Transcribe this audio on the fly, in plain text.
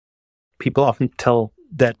people often tell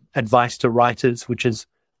that advice to writers, which is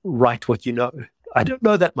write what you know. I don't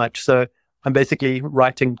know that much, so I'm basically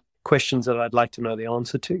writing questions that I'd like to know the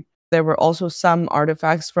answer to. There were also some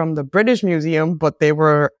artifacts from the British Museum, but they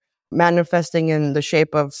were manifesting in the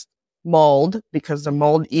shape of mold, because the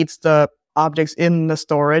mold eats the objects in the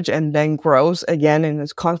storage and then grows again and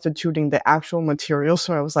is constituting the actual material.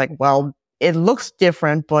 So I was like, well, it looks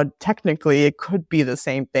different, but technically it could be the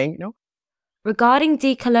same thing, you know? Regarding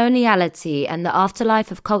decoloniality and the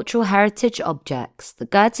afterlife of cultural heritage objects, the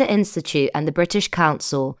Goethe Institute and the British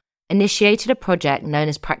Council initiated a project known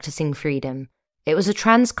as Practicing Freedom. It was a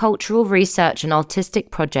transcultural research and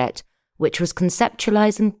artistic project which was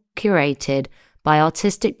conceptualized and curated by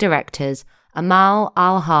artistic directors Amal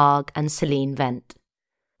Al-Haag and Celine Vent.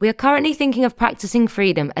 We are currently thinking of Practicing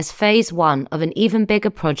Freedom as phase 1 of an even bigger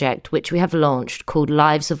project which we have launched called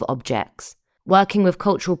Lives of Objects, working with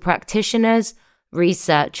cultural practitioners,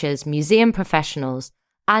 researchers, museum professionals,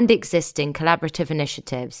 and existing collaborative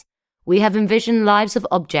initiatives. We have envisioned Lives of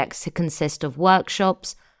Objects to consist of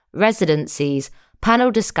workshops, residencies,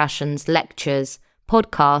 panel discussions, lectures,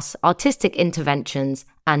 podcasts, artistic interventions,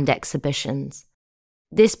 and exhibitions.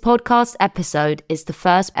 This podcast episode is the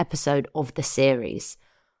first episode of the series.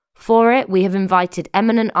 For it, we have invited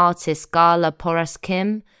eminent artists Gala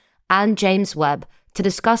Porras-Kim and James Webb to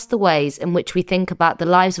discuss the ways in which we think about the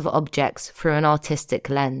lives of objects through an artistic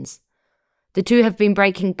lens. The two have been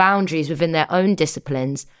breaking boundaries within their own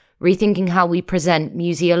disciplines, rethinking how we present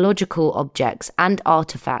museological objects and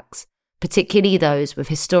artefacts, particularly those with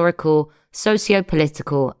historical,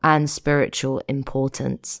 socio-political, and spiritual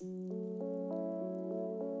importance.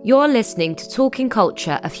 You're listening to Talking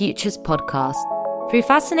Culture, a Futures podcast. Through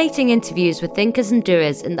fascinating interviews with thinkers and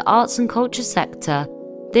doers in the arts and culture sector,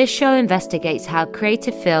 this show investigates how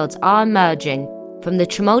creative fields are emerging from the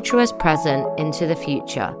tumultuous present into the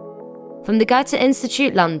future. From the Goethe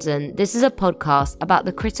Institute London, this is a podcast about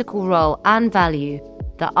the critical role and value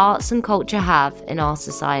that arts and culture have in our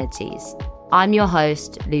societies. I'm your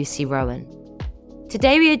host, Lucy Rowan.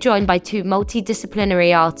 Today we are joined by two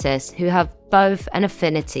multidisciplinary artists who have both an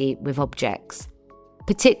affinity with objects,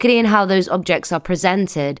 particularly in how those objects are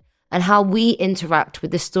presented and how we interact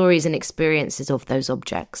with the stories and experiences of those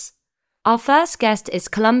objects. Our first guest is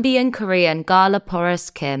Colombian-Korean Gala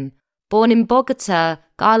Porras-Kim. Born in Bogota,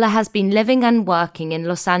 Gala has been living and working in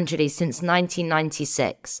Los Angeles since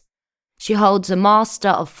 1996. She holds a Master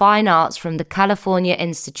of Fine Arts from the California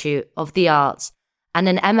Institute of the Arts and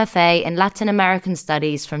an MFA in Latin American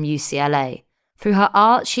Studies from UCLA. Through her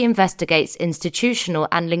art, she investigates institutional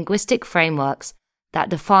and linguistic frameworks that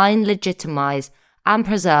define, legitimize, and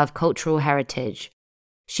preserve cultural heritage.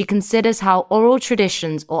 She considers how oral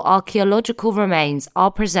traditions or archaeological remains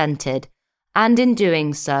are presented, and in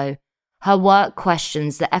doing so, her work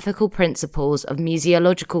questions the ethical principles of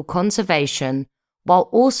museological conservation while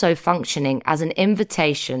also functioning as an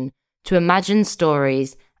invitation to imagine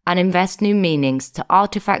stories and invest new meanings to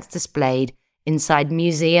artifacts displayed inside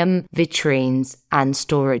museum vitrines and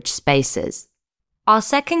storage spaces. Our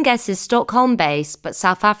second guest is Stockholm-based but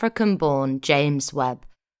South African-born James Webb,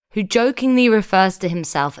 who jokingly refers to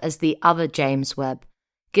himself as the other James Webb,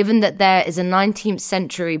 given that there is a 19th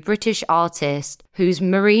century British artist whose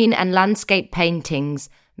marine and landscape paintings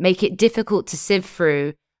make it difficult to sift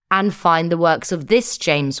through and find the works of this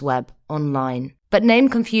James Webb online. But name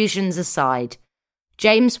confusions aside,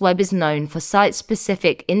 James Webb is known for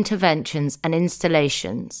site-specific interventions and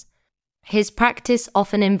installations. His practice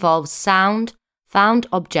often involves sound, found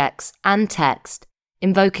objects, and text,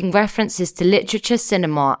 invoking references to literature,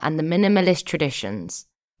 cinema, and the minimalist traditions.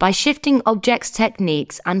 By shifting objects'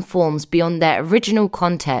 techniques and forms beyond their original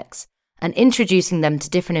context and introducing them to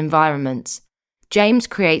different environments, James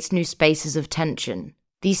creates new spaces of tension.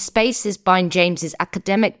 These spaces bind James's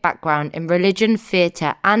academic background in religion,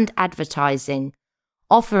 theatre, and advertising,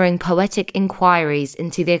 offering poetic inquiries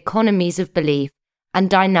into the economies of belief and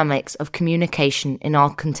dynamics of communication in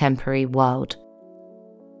our contemporary world.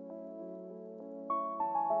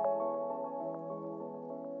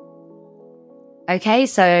 Okay,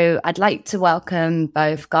 so I'd like to welcome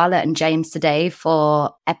both Gala and James today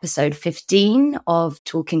for episode 15 of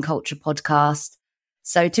Talking Culture podcast.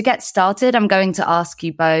 So to get started, I'm going to ask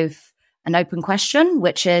you both an open question,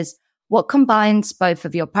 which is, what combines both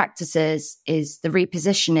of your practices is the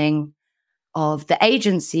repositioning of the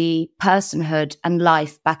agency, personhood, and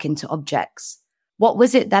life back into objects. What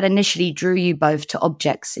was it that initially drew you both to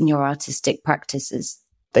objects in your artistic practices?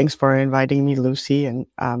 Thanks for inviting me, Lucy, and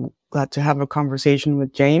glad to have a conversation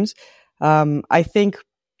with James. I think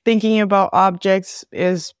thinking about objects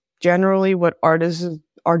is generally what artists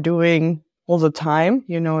are doing all the time,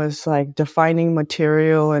 is like defining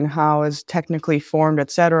material and how it's technically formed,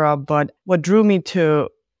 etc. But what drew me to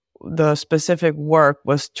the specific work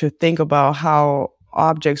was to think about how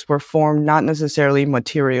objects were formed not necessarily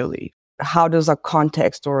materially. How does a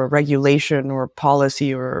context or a regulation or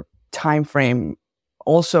policy or time frame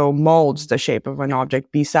also molds the shape of an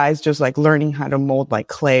object besides just like learning how to mold like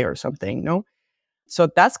clay or something, no? So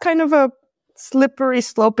that's kind of a slippery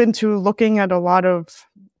slope into looking at a lot of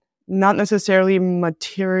not necessarily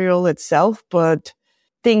material itself, but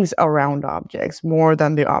things around objects more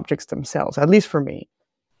than the objects themselves, at least for me.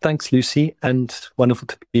 Thanks, Lucy, and wonderful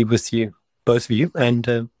to be with you, both of you, and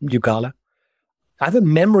you, Gala. I have a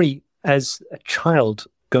memory as a child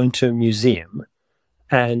going to a museum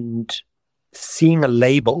and seeing a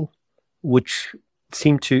label which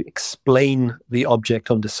seemed to explain the object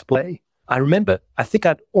on display. I remember, I think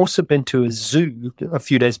I'd also been to a zoo a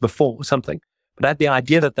few days before or something, but I had the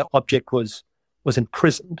idea that the object was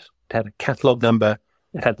imprisoned. It had a catalog number,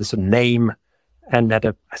 it had this sort of name, and had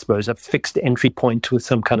I suppose, a fixed entry point with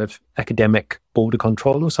some kind of academic border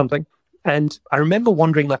control or something. And I remember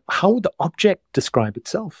wondering, like, how would the object describe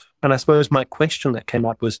itself? And I suppose my question that came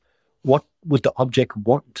up was, what would the object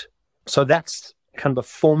want? So that's kind of a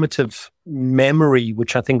formative memory,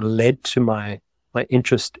 which I think led to my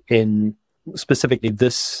interest in specifically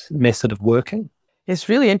this method of working. It's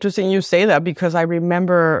really interesting you say that, because I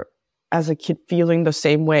remember as a kid feeling the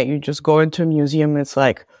same way. You just go into a museum, it's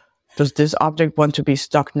like, does this object want to be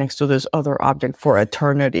stuck next to this other object for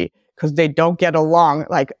eternity? Because they don't get along.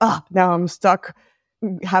 Like, now I'm stuck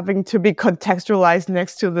having to be contextualized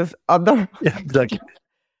next to this other. Yeah, exactly.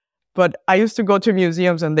 But I used to go to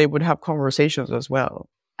museums and they would have conversations as well.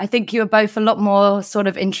 I think you were both a lot more sort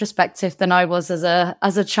of introspective than I was as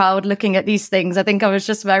a child looking at these things. I think I was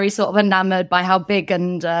just very sort of enamored by how big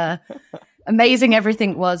and amazing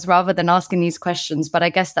everything was, rather than asking these questions. But I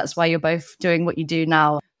guess that's why you're both doing what you do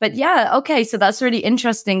now. But yeah, okay. So that's really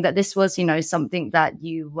interesting that this was, something that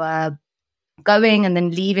you were going and then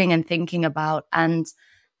leaving and thinking about. And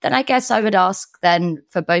then I guess I would ask then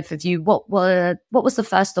for both of you, what was the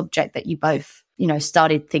first object that you both,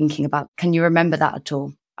 started thinking about? Can you remember that at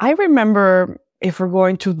all? I remember, if we're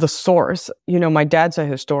going to the source, my dad's a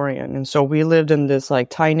historian. And so we lived in this like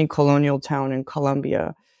tiny colonial town in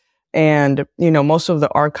Colombia. And, most of the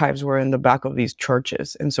archives were in the back of these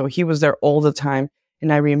churches. And so he was there all the time.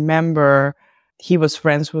 And I remember he was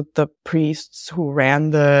friends with the priests who ran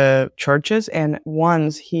the churches. And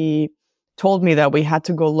once he told me that we had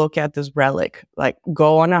to go look at this relic, like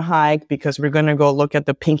go on a hike because we're going to go look at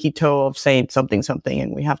the pinky toe of Saint something,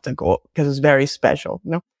 and we have to go because it's very special,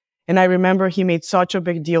 And I remember he made such a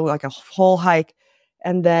big deal, like a whole hike.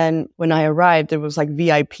 And then when I arrived, there was like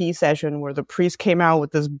VIP session where the priest came out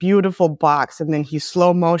with this beautiful box, and then he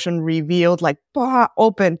slow motion revealed like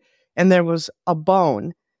open, and there was a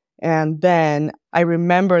bone. And then I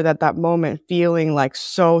remember that moment feeling like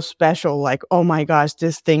so special, like, oh my gosh,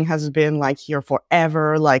 this thing has been like here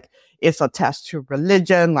forever. Like it's attached to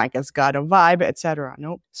religion, like it's got a vibe, etc.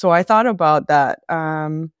 So I thought about that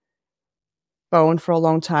bone for a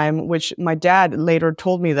long time, which my dad later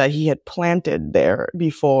told me that he had planted there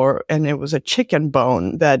before. And it was a chicken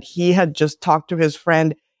bone that he had just talked to his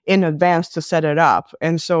friend in advance to set it up.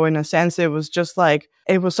 And so in a sense, it was just like,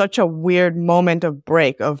 it was such a weird moment of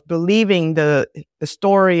break of believing the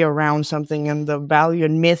story around something and the value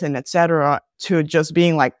and myth and etc. to just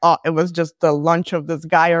being like, it was just the lunch of this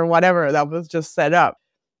guy or whatever that was just set up.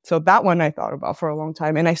 So that one I thought about for a long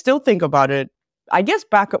time. And I still think about it, I guess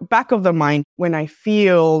back of the mind when I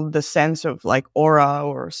feel the sense of like aura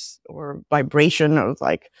or vibration of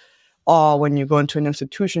like awe when you go into an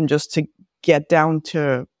institution, just to get down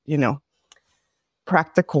to,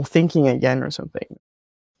 practical thinking again or something.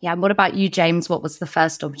 Yeah. And what about you, James? What was the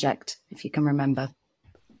first object, if you can remember?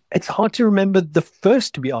 It's hard to remember the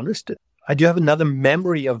first, to be honest. I do have another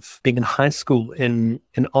memory of being in high school in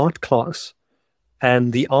art class,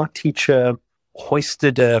 and the art teacher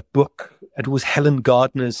hoisted a book. It was Helen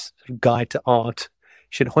Gardner's Guide to Art.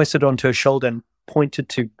 She had hoisted it onto her shoulder and pointed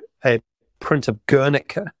to a print of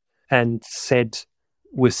Guernica and said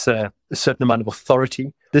with a certain amount of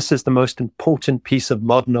authority, "This is the most important piece of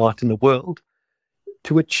modern art in the world."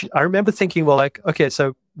 To which I remember thinking, well, like, okay,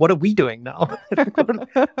 so what are we doing now?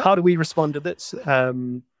 How do we respond to this?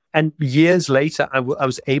 And years later, I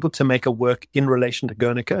was able to make a work in relation to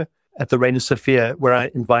Guernica at the Reina Sofia, where I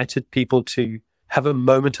invited people to have a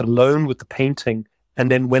moment alone with the painting,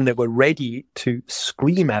 and then when they were ready to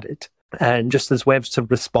scream at it, and just as way of sort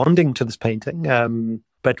of responding to this painting.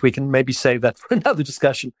 But we can maybe save that for another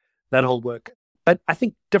discussion, that whole work. But I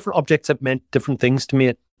think different objects have meant different things to me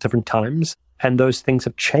at different times. And those things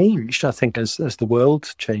have changed, I think, as the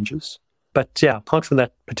world changes. But yeah, apart from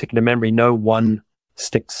that particular memory, no one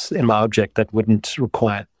sticks in my object that wouldn't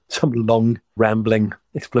require some long, rambling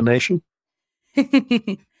explanation.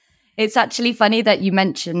 It's actually funny that you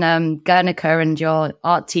mentioned Guernica and your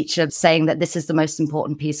art teacher saying that this is the most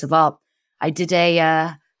important piece of art. I did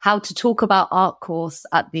a how to talk about art course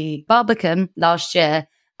at the Barbican last year,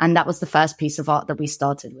 and that was the first piece of art that we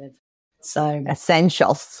started with. So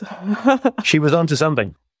essentials. She was onto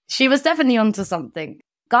something. She was definitely onto something.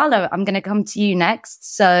 Gala, I'm going to come to you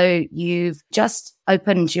next. So you've just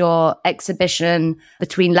opened your exhibition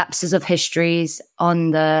Between Lapses of Histories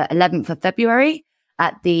on the 11th of February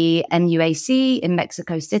at the MUAC in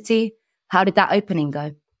Mexico City. How did that opening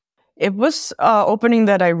go? It was an opening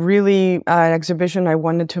that an exhibition I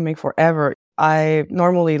wanted to make forever. I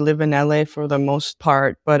normally live in LA for the most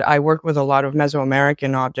part, but I work with a lot of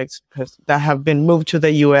Mesoamerican objects that have been moved to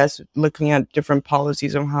the US, looking at different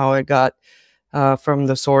policies on how it got from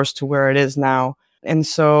the source to where it is now. And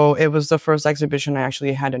so it was the first exhibition I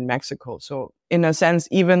actually had in Mexico. So in a sense,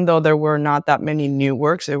 even though there were not that many new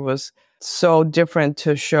works, it was so different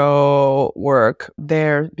to show work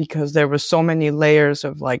there because there were so many layers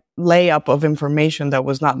of like layup of information that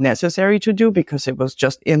was not necessary to do because it was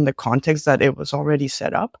just in the context that it was already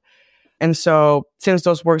set up. And so since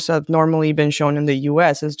those works have normally been shown in the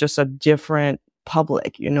US, it's just a different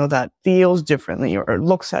public, that feels differently or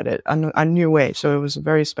looks at it a new way. So it was a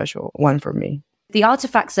very special one for me. The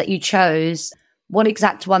artifacts that you chose, what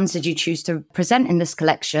exact ones did you choose to present in this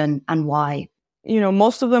collection and why?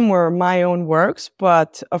 Most of them were my own works,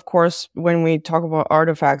 but of course, when we talk about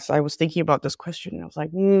artifacts, I was thinking about this question. I was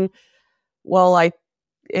like,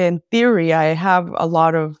 in theory, I have a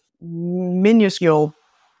lot of minuscule,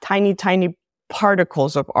 tiny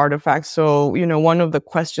particles of artifacts. So, one of the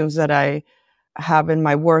questions that I have in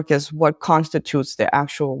my work is what constitutes the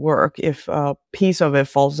actual work. If a piece of it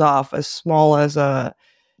falls off as small as a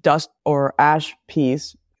dust or ash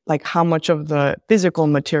piece, like how much of the physical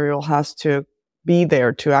material has to be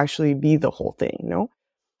there to actually be the whole thing,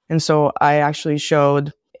 And so I actually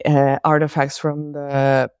showed artifacts from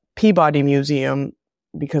the Peabody Museum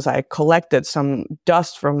because I collected some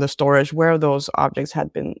dust from the storage where those objects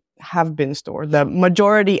have been stored. The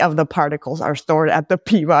majority of the particles are stored at the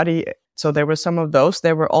Peabody. So there were some of those.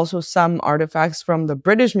 There were also some artifacts from the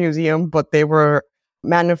British Museum, but they were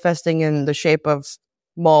manifesting in the shape of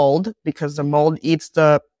mold because the mold eats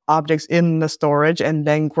the objects in the storage and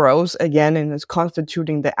then grows again and is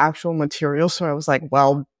constituting the actual material. So I was like,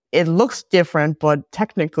 well, it looks different, but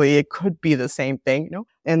technically it could be the same thing,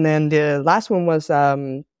 And then the last one was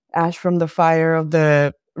ash from the fire of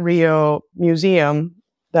the Rio Museum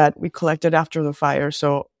that we collected after the fire.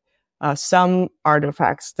 So some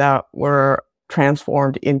artifacts that were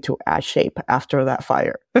transformed into ash shape after that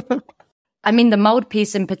fire. I mean, the mold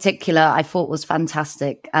piece in particular, I thought was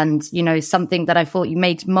fantastic. And, something that I thought you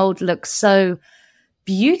made mold look so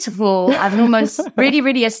beautiful and almost really,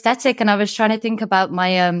 really aesthetic. And I was trying to think about my,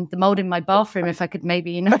 the mold in my bathroom, if I could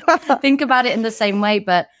maybe, think about it in the same way.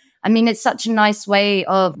 But I mean, it's such a nice way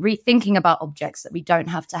of rethinking about objects that we don't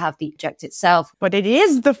have to have the object itself. But it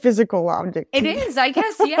is the physical object. It is, I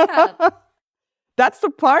guess, yeah. That's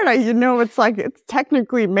the part, it's like it's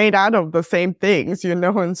technically made out of the same things,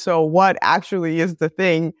 and so what actually is the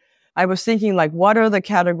thing? I was thinking like, what are the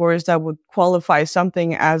categories that would qualify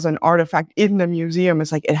something as an artifact in the museum?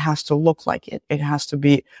 It's like, it has to look like it. It has to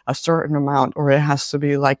be a certain amount, or it has to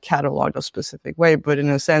be like cataloged a specific way. But in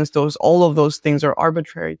a sense, all of those things are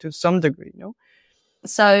arbitrary to some degree,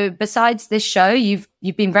 So besides this show, you've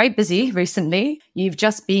been very busy recently. You've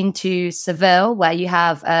just been to Seville, where you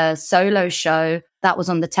have a solo show that was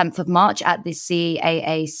on the 10th of March at the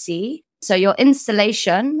CAAC. So your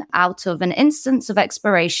installation, Out of an Instance of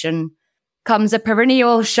Exploration, comes a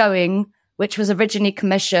perennial showing, which was originally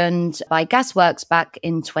commissioned by Gasworks back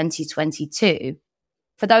in 2022.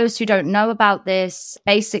 For those who don't know about this,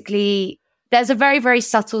 basically, there's a very, very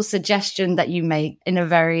subtle suggestion that you make in a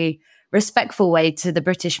very respectful way to the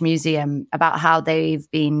British Museum about how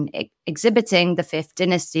they've been exhibiting the Fifth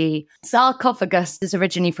Dynasty sarcophagus is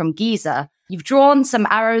originally from Giza. You've drawn some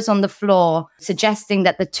arrows on the floor suggesting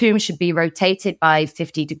that the tomb should be rotated by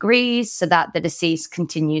 50 degrees so that the deceased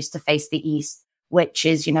continues to face the east, which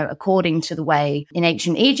is, according to the way in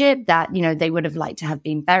ancient Egypt that, they would have liked to have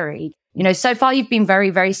been buried. So far you've been very,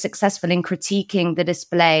 very successful in critiquing the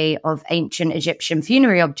display of ancient Egyptian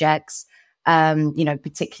funerary objects,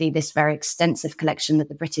 particularly this very extensive collection that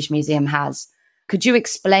the British Museum has. Could you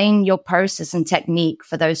explain your process and technique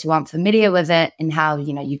for those who aren't familiar with it and how,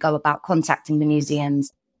 you go about contacting the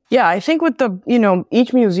museums? Yeah, I think with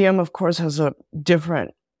each museum, of course, has a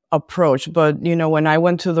different approach. But, when I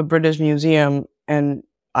went to the British Museum, and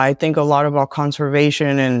I think a lot about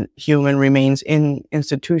conservation and human remains in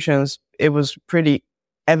institutions, it was pretty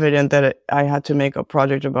evident that I had to make a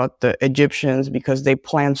project about the Egyptians because they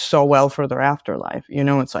planned so well for their afterlife.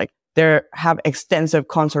 It's like they have extensive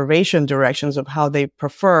conservation directions of how they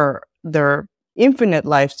prefer their infinite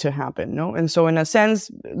lives to happen, no? And so in a sense,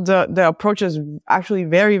 the approach is actually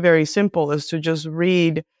very, very simple, is to just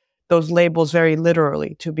read those labels very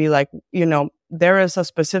literally, to be like, there is a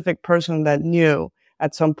specific person that knew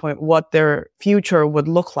at some point what their future would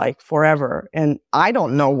look like forever. And I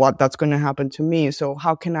don't know what that's going to happen to me. So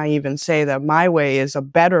how can I even say that my way is a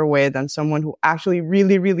better way than someone who actually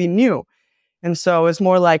really, really knew? And so it's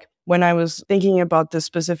more like when I was thinking about this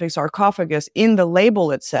specific sarcophagus, in the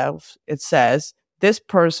label itself, it says, this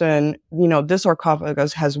person, this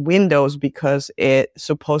sarcophagus has windows because it's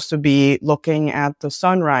supposed to be looking at the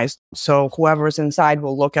sunrise. So whoever's inside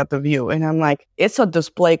will look at the view. And I'm like, it's a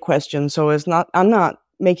display question. So I'm not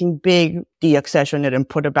making big deaccession it and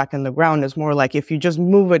put it back in the ground. It's more like if you just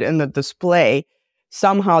move it in the display,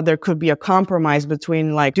 somehow there could be a compromise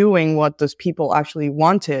between like doing what those people actually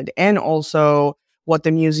wanted and also what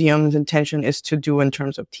the museum's intention is to do in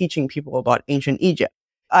terms of teaching people about ancient Egypt.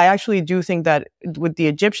 I actually do think that with the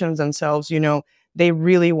Egyptians themselves, they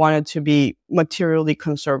really wanted to be materially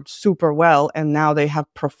conserved super well. And now they have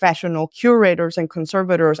professional curators and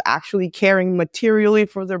conservators actually caring materially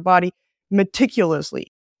for their body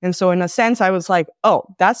meticulously. And so in a sense, I was like, oh,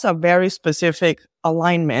 that's a very specific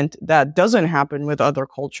alignment that doesn't happen with other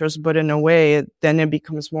cultures. But in a way, then it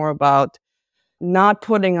becomes more about not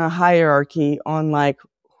putting a hierarchy on like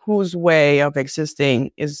whose way of existing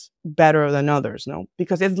is better than others, no?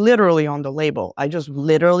 Because it's literally on the label. I just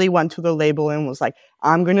literally went to the label and was like,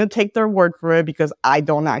 I'm going to take their word for it because I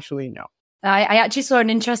don't actually know. I actually saw an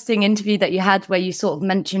interesting interview that you had where you sort of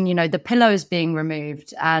mentioned, the pillows being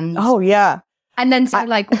removed. And oh, yeah. And then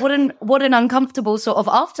what an uncomfortable sort of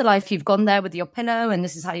afterlife you've gone there with your pillow and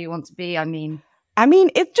this is how you want to be. I mean,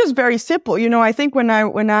 it's just very simple. I think when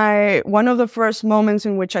I one of the first moments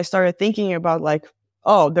in which I started thinking about like,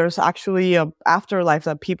 oh, there's actually a afterlife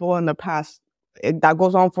that people in the past, that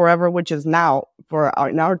goes on forever, which is now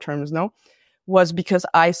in our terms, no, was because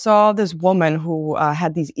I saw this woman who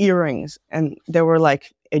had these earrings, and they were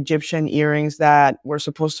like Egyptian earrings that were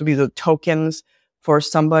supposed to be the tokens for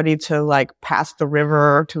somebody to like pass the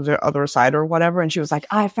river to the other side or whatever. And she was like,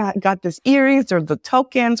 got these earrings, they're the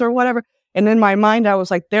tokens or whatever. And in my mind, I was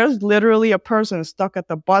like, there's literally a person stuck at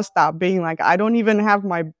the bus stop being like, I don't even have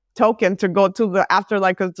my token to go to the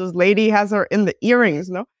afterlife because this lady has her in the earrings,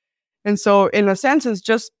 no? And so in a sense, it's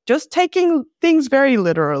just taking things very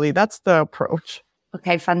literally. That's the approach.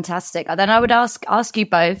 Okay, fantastic. And then I would ask you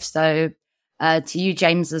both, so to you,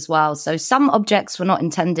 James, as well. So some objects were not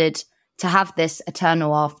intended to have this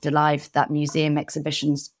eternal afterlife that museum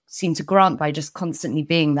exhibitions seem to grant by just constantly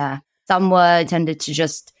being there. Some were intended to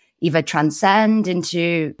just either transcend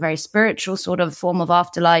into a very spiritual sort of form of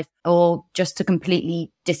afterlife or just to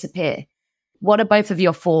completely disappear. What are both of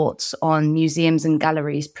your thoughts on museums and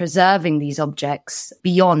galleries preserving these objects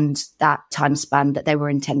beyond that time span that they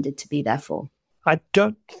were intended to be there for? I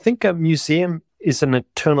don't think a museum is an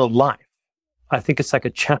eternal life. I think it's like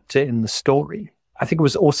a chapter in the story. I think it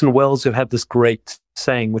was Orson Welles who had this great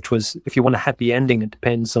saying, which was, if you want a happy ending, it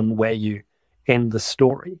depends on where you end the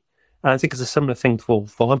story. And I think it's a similar thing for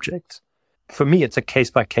objects. For me, it's a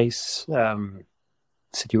case-by-case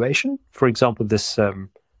situation. For example, this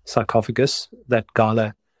sarcophagus that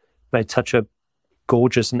Gala made such a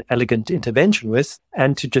gorgeous and elegant intervention with,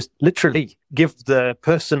 and to just literally give the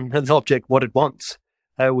person and the object what it wants,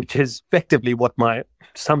 which is effectively what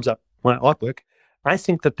sums up my artwork. I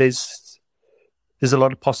think that there's a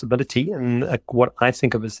lot of possibility in what I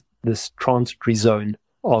think of as this transitory zone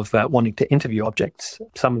of wanting to interview objects,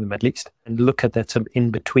 some of them at least, and look at that sort of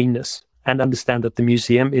in-betweenness and understand that the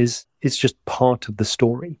museum is just part of the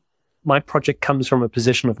story. My project comes from a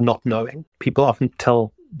position of not knowing. People often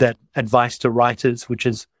tell that advice to writers, which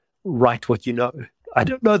is write what you know. I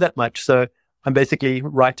don't know that much, so I'm basically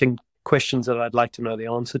writing questions that I'd like to know the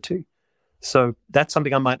answer to. So that's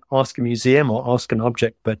something I might ask a museum or ask an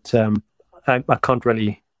object, but I can't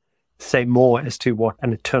really say more as to what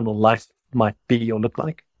an eternal life might be or look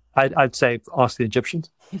like. I'd say ask the Egyptians.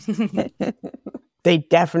 They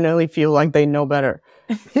definitely feel like they know better.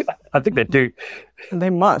 I think they do. They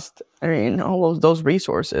must. I mean, all of those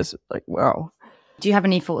resources, like, wow. Do you have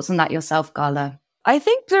any thoughts on that yourself, Gala? I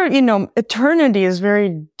think eternity is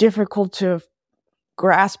very difficult to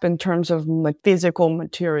grasp in terms of physical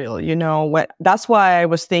material. That's why I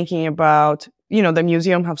was thinking about, the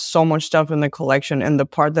museum have so much stuff in the collection. And the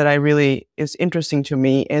part that is interesting to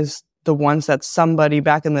me is the ones that somebody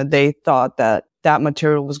back in the day thought that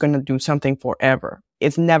material was going to do something forever.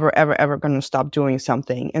 It's never, ever, ever going to stop doing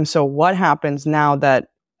something. And so what happens now that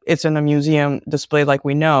it's in a museum display like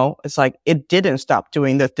we know, it's like it didn't stop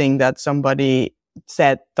doing the thing that somebody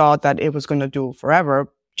thought that it was going to do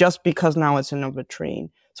forever, just because now it's in a vitrine.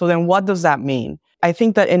 So then what does that mean? I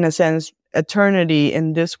think that in a sense, eternity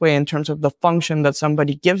in this way, in terms of the function that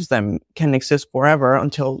somebody gives them, can exist forever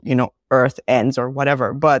until, Earth ends or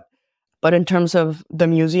whatever. But in terms of the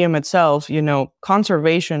museum itself,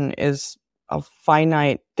 conservation is a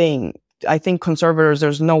finite thing. I think conservators,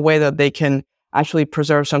 there's no way that they can actually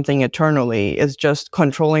preserve something eternally. It's just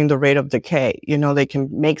controlling the rate of decay. They can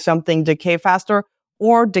make something decay faster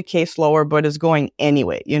or decay slower, but it's going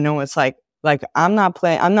anyway. It's like I'm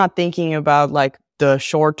not thinking about like the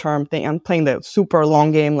short term thing. I'm playing the super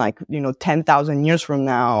long game, like, 10,000 years from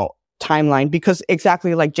now timeline, because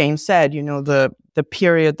exactly like James said, the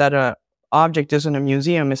period that a object is in a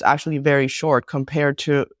museum is actually very short compared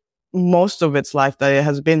to most of its life that it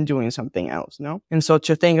has been doing something else, no? And so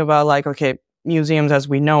to think about like, okay, museums as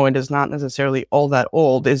we know it is not necessarily all that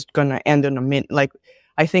old, is going to end in a minute. Like,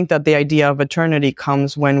 I think that the idea of eternity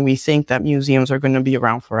comes when we think that museums are going to be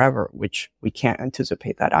around forever, which we can't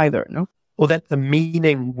anticipate that either, no? Or that the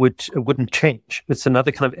meaning wouldn't change. It's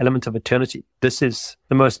another kind of element of eternity. This is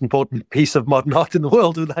the most important piece of modern art in the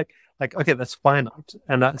world. Like, okay, that's finite.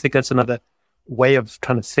 And I think that's another way of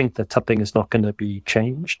trying to think that something is not going to be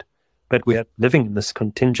changed. But we are living in this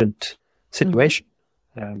contingent situation.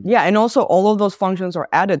 Yeah, and also all of those functions are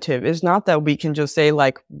additive. It's not that we can just say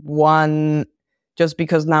like one, just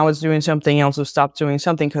because now it's doing something else will stop doing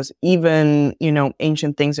something, because even,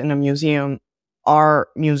 ancient things in a museum are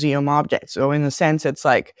museum objects. So in a sense, it's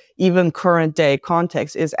like even current day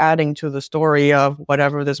context is adding to the story of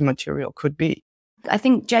whatever this material could be. I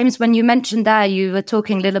think, James, when you mentioned that, you were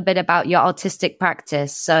talking a little bit about your artistic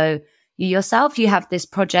practice. So you have this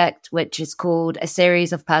project, which is called A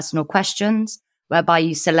Series of Personal Questions, whereby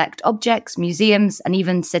you select objects, museums, and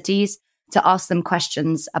even cities to ask them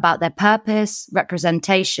questions about their purpose,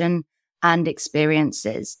 representation, and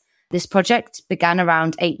experiences. This project began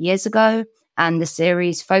around 8 years ago, and the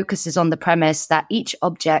series focuses on the premise that each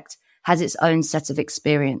object has its own set of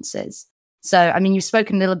experiences. So, you've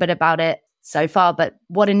spoken a little bit about it so far, but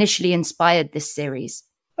what initially inspired this series?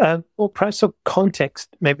 Well, perhaps for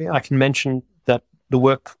context, maybe I can mention that the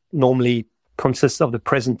work normally consists of the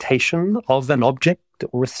presentation of an object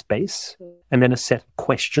or a space, and then a set of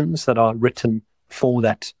questions that are written for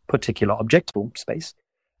that particular object or space.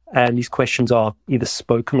 And these questions are either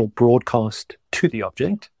spoken or broadcast to the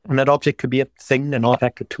object. And that object could be a thing, an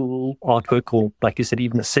artifact, a tool, artwork, or like you said,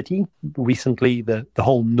 even a city. Recently, the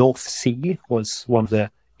whole North Sea was one of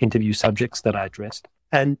the interview subjects that I addressed.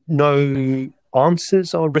 And no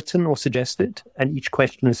answers are written or suggested. And each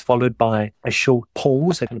question is followed by a short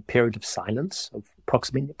pause, a kind of period of silence of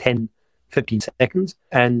approximately 10, 15 seconds.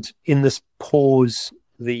 And in this pause,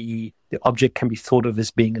 the object can be thought of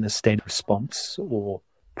as being in a state of response or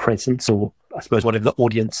presence, or I suppose whatever the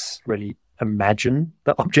audience really imagine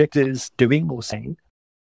the object is doing or saying.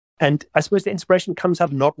 And I suppose the inspiration comes out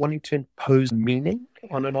of not wanting to impose meaning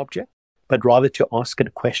on an object, but rather to ask it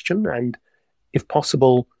a question and, if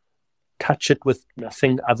possible, touch it with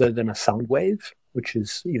nothing other than a sound wave, which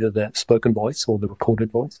is either the spoken voice or the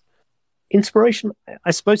recorded voice. Inspiration,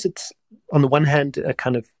 I suppose it's, on the one hand, a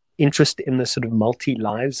kind of interest in the sort of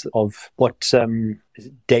multi-lives of what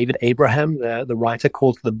David Abraham, the writer,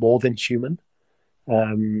 calls the more than human,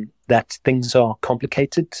 that things are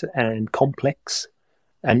complicated and complex,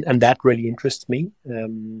 and that really interests me.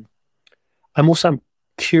 I'm also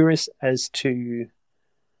curious as to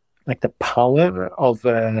like the power of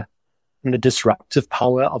and the disruptive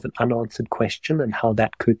power of an unanswered question, and how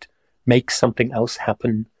that could make something else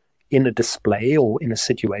happen in a display or in a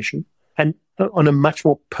situation. And on a much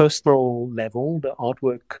more personal level, the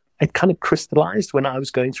artwork, it kind of crystallized when I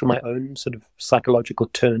was going through my own sort of psychological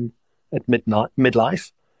turn at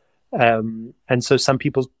midlife. And so some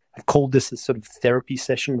people have called this a sort of therapy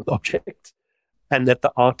session with objects, and that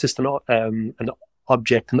the artist and the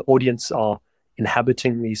object and the audience are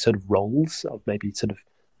inhabiting these sort of roles of maybe sort of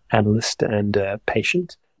analyst and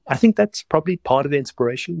patient. I think that's probably part of the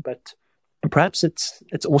inspiration, but perhaps it's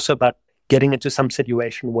also about getting into some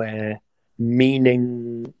situation where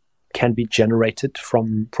meaning can be generated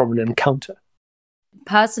from an encounter.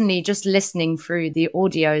 Personally, just listening through the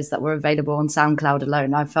audios that were available on SoundCloud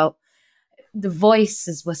alone, I felt the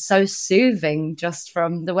voices were so soothing just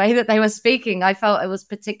from the way that they were speaking. I felt it was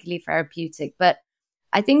particularly therapeutic. But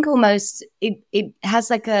I think almost it has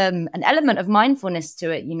like an element of mindfulness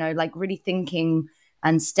to it, like really thinking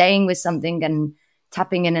and staying with something and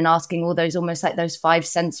tapping in and asking all those almost like those 5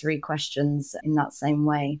 sensory questions in that same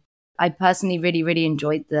way. I personally really, really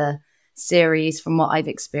enjoyed the series from what I've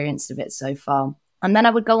experienced of it so far. And then I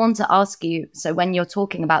would go on to ask you, so when you're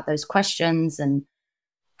talking about those questions and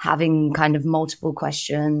having kind of multiple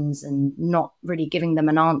questions and not really giving them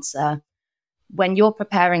an answer, when you're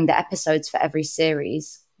preparing the episodes for every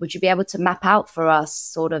series, would you be able to map out for us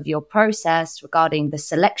sort of your process regarding the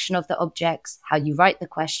selection of the objects, how you write the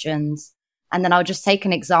questions? And then I'll just take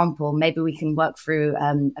an example. Maybe we can work through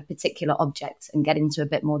a particular object and get into a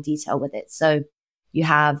bit more detail with it. So you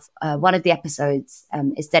have one of the episodes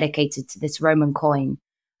is dedicated to this Roman coin,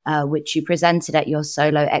 which you presented at your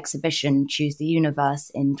solo exhibition, Choose the Universe,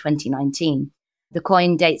 in 2019. The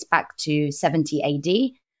coin dates back to 70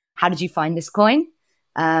 AD. How did you find this coin?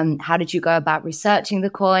 How did you go about researching the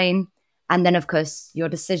coin? And then, of course, your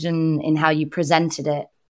decision in how you presented it.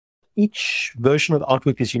 Each version of the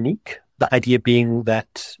artwork is unique. The idea being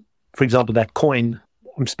that, for example, that coin,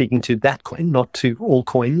 I'm speaking to that coin, not to all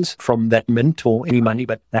coins from that mint or any money,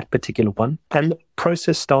 but that particular one. And the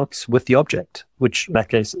process starts with the object, which in that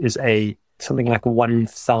case is something like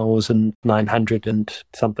 1,900 and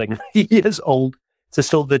something years old. So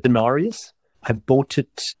still the denarius. I bought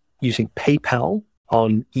it using PayPal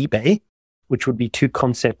on eBay, which would be 2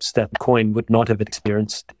 concepts that the coin would not have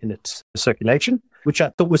experienced in its circulation, which I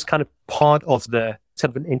thought was kind of part of the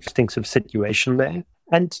sort of an interesting sort of situation there.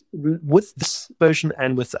 And with this version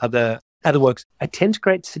and with other works, I tend to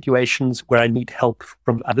create situations where I need help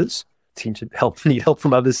from others. I seem to need help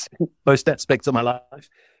from others in most aspects of my life.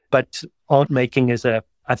 But art making is I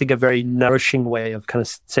think a very nourishing way of kind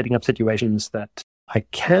of setting up situations that I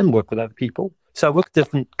can work with other people. So I work with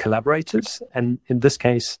different collaborators. And in this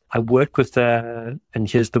case, I work with, and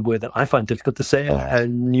here's the word that I find difficult to say, a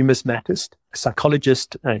numismatist, a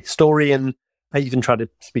psychologist, a historian. I even try to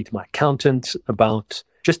speak to my accountant about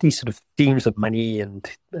just these sort of themes of money and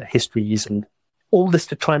histories and all this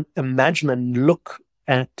to try and imagine and look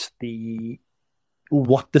at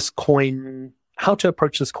what this coin, how to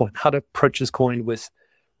approach this coin with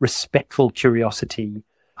respectful curiosity.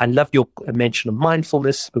 I love your mention of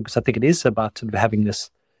mindfulness because I think it is about sort of having this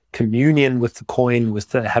communion with the coin,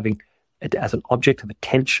 with having it as an object of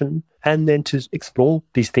attention, and then to explore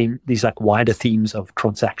these like wider themes of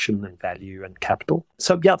transaction and value and capital.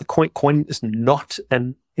 So yeah, the coin is not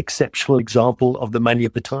an exceptional example of the money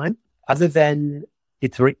of the time, other than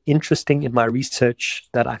it's very interesting in my research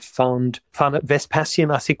that I found that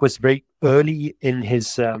Vespasian, I think, was very early in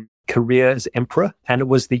his career as emperor, and it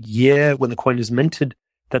was the year when the coin was minted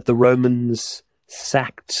that the Romans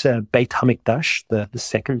sacked Beit HaMikdash, the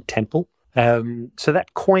second temple. So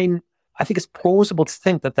that coin, I think it's plausible to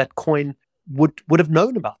think that coin would have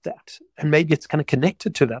known about that. And maybe it's kind of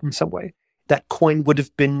connected to that in some way. That coin would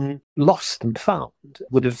have been lost and found,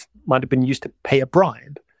 might have been used to pay a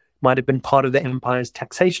bribe, might have been part of the empire's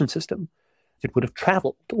taxation system. It would have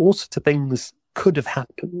traveled. All sorts of things could have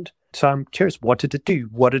happened. So I'm curious, what did it do?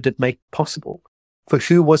 What did it make possible? For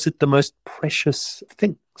who was it the most precious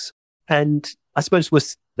things? And I suppose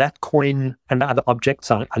with that coin and other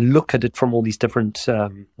objects, I look at it from all these different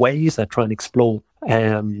ways. I try and explore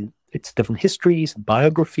its different histories,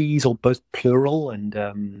 biographies, or both plural,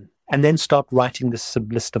 and then start writing this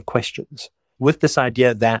list of questions with this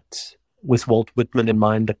idea that, with Walt Whitman in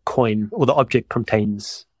mind, the coin or the object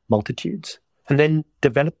contains multitudes, and then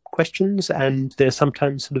develop questions. And there's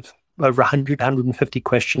sometimes sort of over 100, 150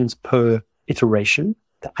 questions per iteration.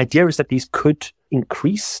 The idea is that these could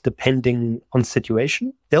increase depending on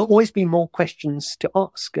situation. There'll always be more questions to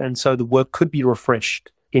ask. And so the work could be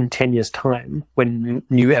refreshed in 10 years' time when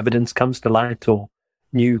new evidence comes to light or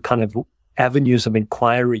new kind of avenues of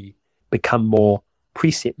inquiry become more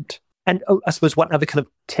prescient. And I suppose one other kind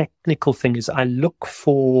of technical thing is I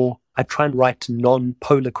try and write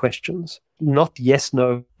non-polar questions, not yes,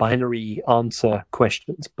 no, binary answer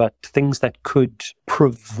questions, but things that could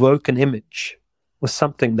provoke an image or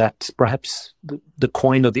something that perhaps the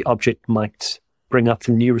coin or the object might bring up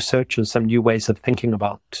some new researches, some new ways of thinking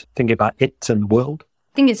about it and the world.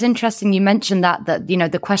 I think it's interesting you mentioned that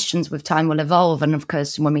the questions with time will evolve. And of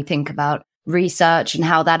course, when we think about research and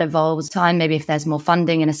how that evolves time, maybe if there's more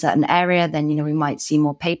funding in a certain area, then, we might see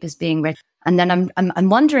more papers being written. And then I'm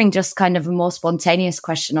wondering, just kind of a more spontaneous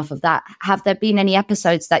question off of that. Have there been any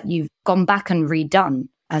episodes that you've gone back and redone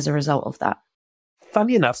as a result of that?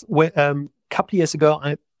 Funny enough, a couple of years ago,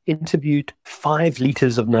 I interviewed 5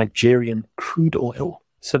 liters of Nigerian crude oil.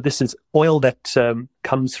 So this is oil that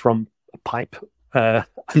comes from a pipe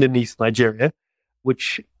underneath Nigeria,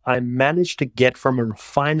 which I managed to get from a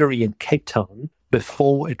refinery in Cape Town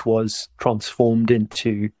before it was transformed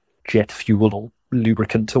into jet fuel or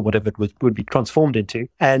lubricant or whatever it would be transformed into.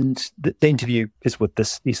 And the interview is with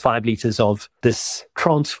these 5 liters of this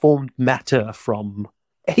transformed matter from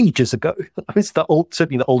ages ago. It's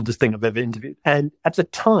certainly the oldest thing I've ever interviewed. And at the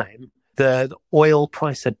time, the oil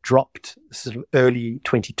price had dropped sort of early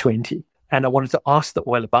 2020. And I wanted to ask the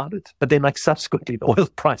oil about it. But then subsequently, the oil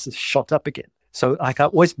prices shot up again. So I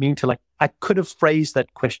always mean to I could have phrased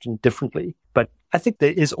that question differently. But I think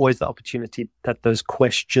there is always the opportunity that those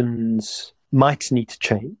questions might need to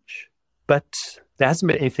change. But there hasn't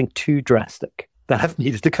been anything too drastic that I've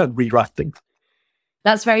needed to go and rewrite things.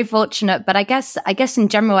 That's very fortunate. But I guess in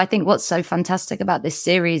general, I think what's so fantastic about this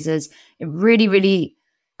series is it really, really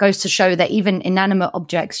goes to show that even inanimate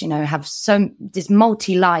objects, have this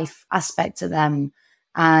multi-life aspect to them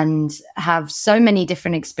and have so many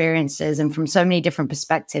different experiences and from so many different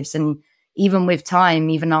perspectives. And even with time,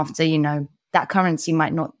 even after, that currency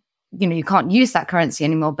might not, you can't use that currency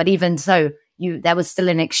anymore. But even so, there was still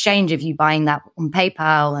an exchange of you buying that on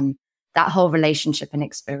PayPal and that whole relationship and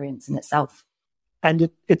experience in itself.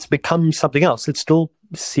 And it's become something else. It still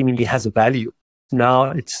seemingly has a value.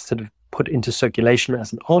 Now it's sort of put into circulation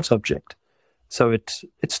as an art object. So it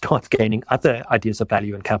starts gaining other ideas of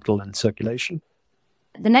value and capital and circulation.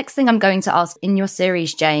 The next thing I'm going to ask in your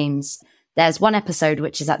series, James, there's one episode,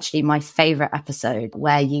 which is actually my favorite episode,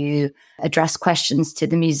 where you address questions to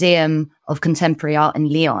the Museum of Contemporary Art in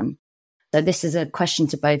Lyon. So this is a question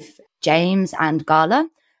to both James and Gala.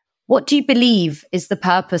 What do you believe is the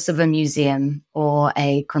purpose of a museum or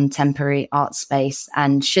a contemporary art space?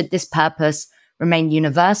 And should this purpose remain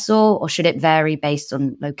universal or should it vary based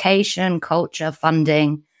on location, culture,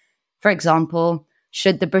 funding? For example,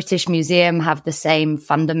 should the British Museum have the same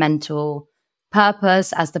fundamental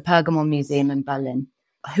purpose as the Pergamon Museum in Berlin?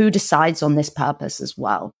 Who decides on this purpose as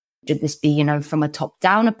well? Should this be, from a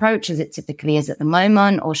top-down approach as it typically is at the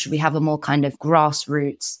moment, or should we have a more kind of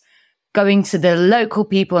grassroots, going to the local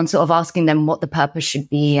people and sort of asking them what the purpose should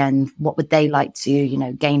be and what would they like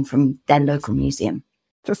to, gain from their local museum?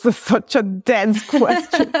 This is such a dense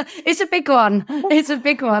question. It's a big one.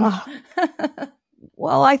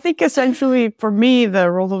 Well, I think essentially for me,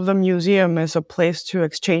 the role of the museum is a place to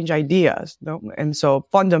exchange ideas. And so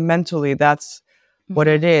fundamentally, that's what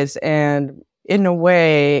it is. And in a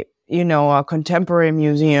way, a contemporary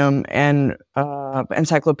museum and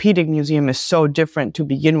encyclopedic museum is so different to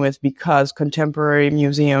begin with because contemporary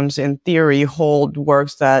museums, in theory, hold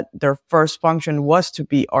works that their first function was to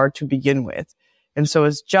be art to begin with. And so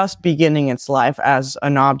it's just beginning its life as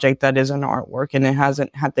an object that is an artwork, and it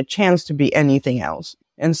hasn't had the chance to be anything else.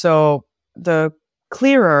 And so the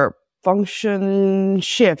clearer function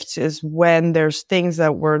shifts is when there's things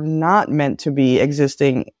that were not meant to be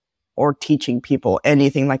existing or teaching people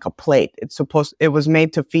anything, like a plate. It was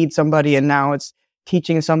made to feed somebody, and now it's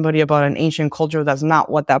teaching somebody about an ancient culture that's not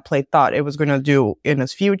what that plate thought it was going to do in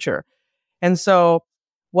its future. And so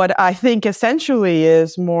what I think essentially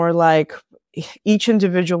is more like each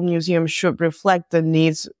individual museum should reflect the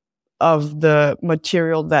needs of the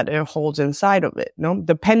material that it holds inside of it,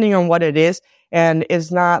 depending on what it is. And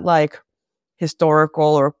it's not like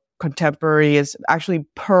historical or contemporary, is actually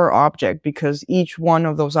per object, because each one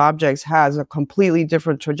of those objects has a completely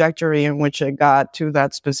different trajectory in which it got to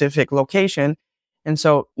that specific location. And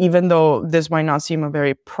so even though this might not seem a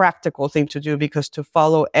very practical thing to do, because to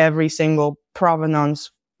follow every single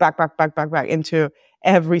provenance back into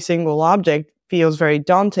every single object feels very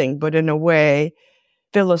daunting, but in a way,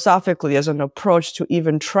 philosophically, as an approach to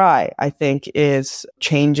even try, I think is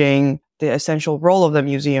changing the essential role of the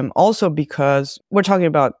museum. Also because we're talking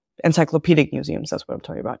about encyclopedic museums, that's what I'm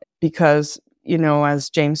talking about. Because, as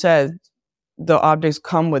James said, the objects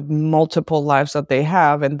come with multiple lives that they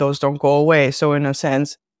have, and those don't go away. So in a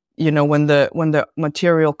sense, when the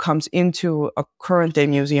material comes into a current day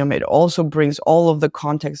museum, it also brings all of the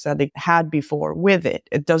context that it had before with it.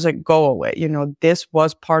 It doesn't go away. This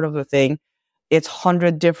was part of the thing. Its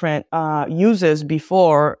 100 different uses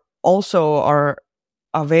before also are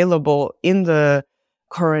available in the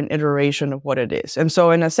current iteration of what it is. And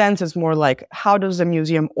so in a sense, it's more like, how does the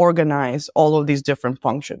museum organize all of these different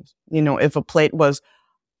functions? If a plate was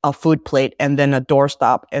a food plate and then a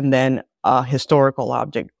doorstop and then a historical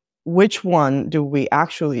object, which one do we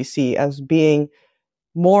actually see as being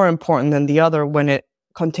more important than the other when it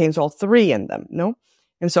contains all three in them?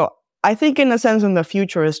 And so I think in a sense in the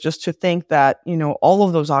future is just to think that, all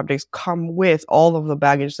of those objects come with all of the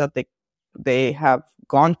baggage that they have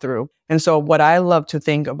gone through. And so what I love to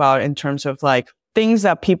think about in terms of like things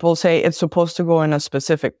that people say it's supposed to go in a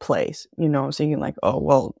specific place, thinking like, oh,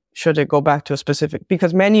 well, should it go back to a specific,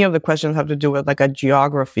 because many of the questions have to do with like a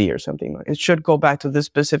geography or something. It should go back to this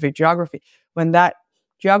specific geography, when that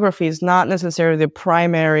geography is not necessarily the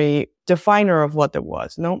primary definer of what it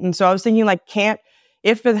was. No. And so I was thinking like,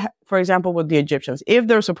 for example, with the Egyptians, if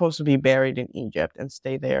they're supposed to be buried in Egypt and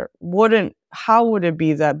stay there, how would it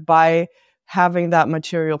be that by having that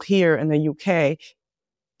material here in the UK,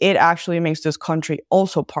 it actually makes this country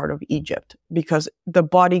also part of Egypt, because the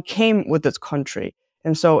body came with this country.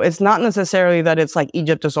 And so it's not necessarily that it's like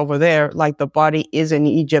Egypt is over there, like the body is in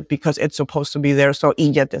Egypt because it's supposed to be there. So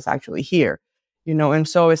Egypt is actually here, and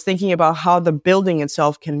so it's thinking about how the building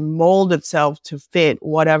itself can mold itself to fit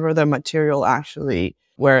whatever the material actually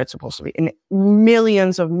where it's supposed to be, in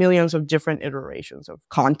millions of different iterations of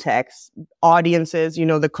contexts, audiences.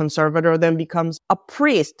 The conservator then becomes a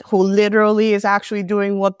priest who literally is actually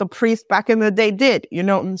doing what the priest back in the day did,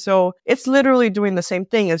 and so it's literally doing the same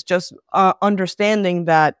thing. It's just understanding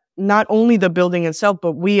that not only the building itself,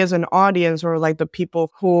 but we as an audience, or like the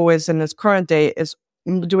people who is in this current day, is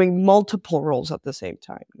doing multiple roles at the same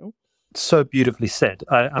time. So beautifully said.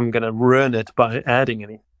 I'm going to ruin it by adding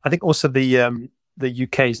any. I think also the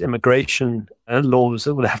UK's immigration laws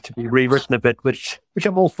will have to be rewritten a bit, which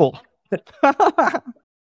I'm all for.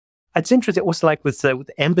 It's interesting also like with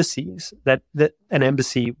embassies, that an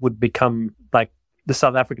embassy would become like the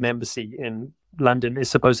South African embassy in London is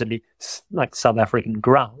supposedly like South African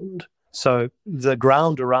ground. So the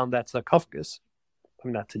ground around that sarcophagus,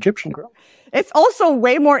 that's Egyptian ground. It's also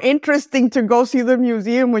way more interesting to go see the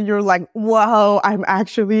museum when you're like, wow, I'm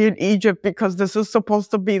actually in Egypt because this is supposed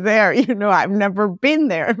to be there. I've never been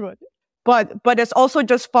there. But it's also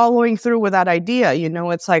just following through with that idea.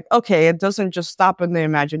 It's like, okay, it doesn't just stop in the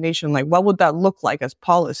imagination. Like, what would that look like as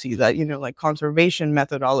policy? That, like conservation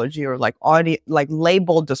methodology, or like audio, like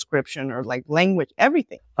label description, or like language,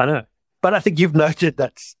 everything. I know. But I think you've noted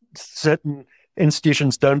that certain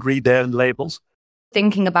institutions don't read their own labels.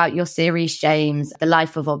 Thinking about your series, James, The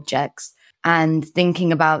Life of Objects, and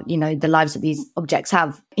thinking about, the lives that these objects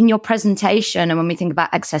have in your presentation. And when we think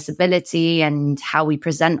about accessibility and how we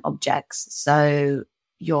present objects. So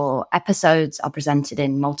your episodes are presented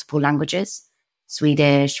in multiple languages: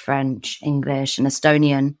 Swedish, French, English, and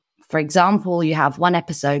Estonian. For example, you have one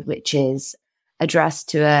episode which is addressed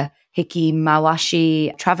to a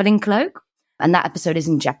hikimawashi traveling cloak, and that episode is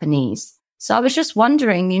in Japanese. So I was just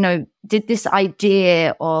wondering, did this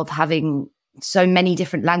idea of having so many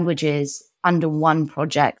different languages under one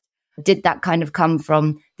project, did that kind of come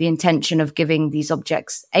from the intention of giving these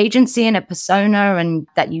objects agency and a persona, and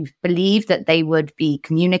that you believe that they would be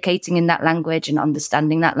communicating in that language and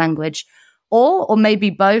understanding that language? Or maybe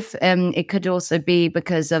both. It could also be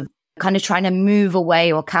because of kind of trying to move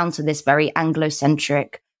away or counter this very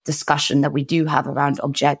Anglo-centric discussion that we do have around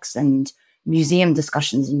objects and museum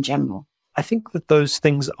discussions in general. I think that those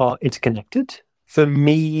things are interconnected. For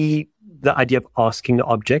me, the idea of asking the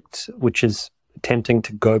object, which is attempting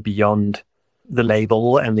to go beyond the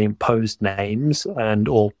label and the imposed names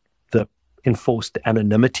or the enforced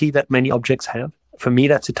anonymity that many objects have, for me,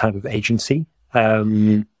 that's a type of agency.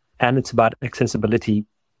 And it's about accessibility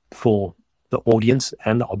for the audience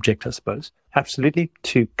and the object, I suppose. Absolutely,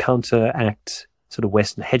 to counteract sort of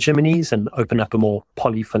Western hegemonies and open up a more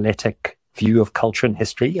polyphonetic view of culture and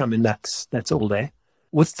history. That's all there.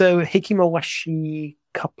 With the hikimawashi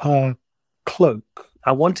kappa cloak,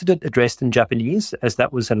 I wanted it addressed in Japanese, as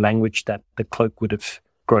that was a language that the cloak would have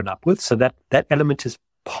grown up with. So that element is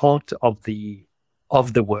part of the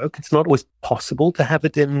work. It's not always possible to have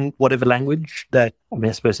it in whatever language I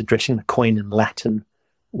suppose addressing the coin in Latin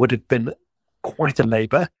would have been quite a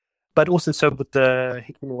labor. But also, so with the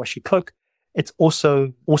hikimawashi cloak, it's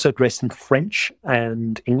also addressed in French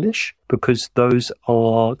and English, because those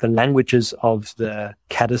are the languages of the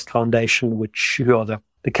Caddis Foundation, who are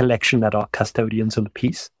the collection that are custodians of the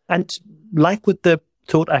piece. And like with the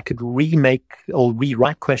thought I could remake or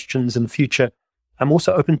rewrite questions in the future, I'm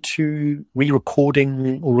also open to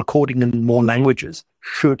re-recording or recording in more languages,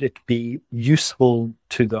 should it be useful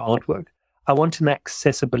to the artwork. I want an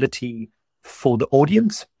accessibility for the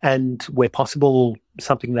audience, and where possible,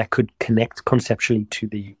 something that could connect conceptually to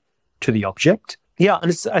the object. Yeah, and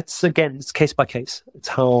it's case by case. It's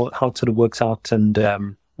how it sort of works out, and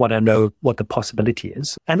what the possibility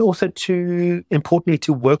is. And also importantly,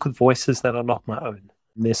 to work with voices that are not my own.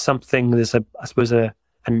 I suppose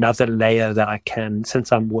another layer that I can,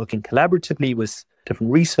 since I'm working collaboratively with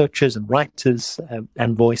different researchers and writers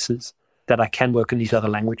and voices, that I can work in these other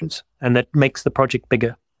languages. And that makes the project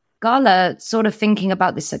bigger. Gala, sort of thinking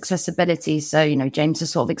about this accessibility. So, James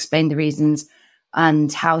has sort of explained the reasons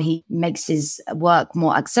and how he makes his work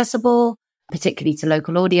more accessible, particularly to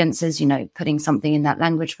local audiences, putting something in that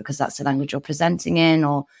language because that's the language you're presenting in,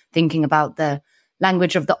 or thinking about the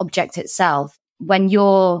language of the object itself. When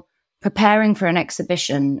you're preparing for an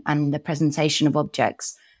exhibition and the presentation of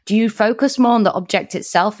objects, do you focus more on the object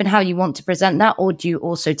itself and how you want to present that? Or do you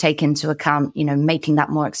also take into account, making that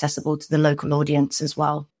more accessible to the local audience as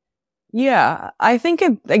well? Yeah, I think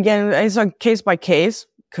it's a case by case,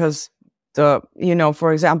 because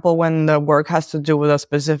for example, when the work has to do with a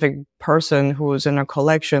specific person who is in a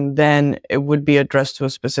collection, then it would be addressed to a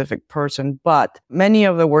specific person. But many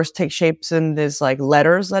of the works take shapes in these like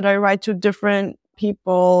letters that I write to different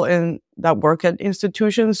people that work at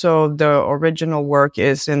institutions. So the original work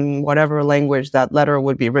is in whatever language that letter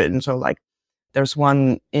would be written. So like there's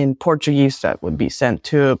one in Portuguese that would be sent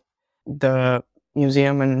to the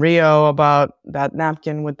museum in Rio about that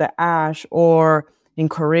napkin with the ash, or in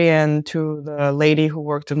Korean to the lady who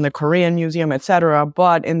worked in the Korean museum, etc.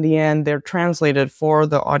 But in the end, they're translated for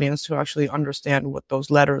the audience to actually understand what those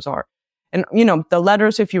letters are. And, the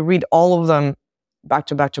letters, if you read all of them back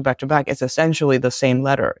to back to back to back, it's essentially the same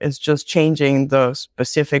letter. It's just changing the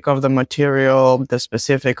specific of the material, the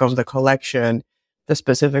specific of the collection, the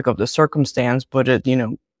specific of the circumstance. But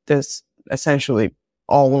this essentially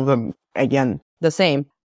all of them, again, the same.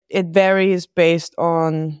 It varies based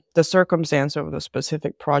on the circumstance of the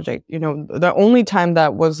specific project. The only time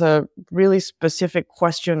that was a really specific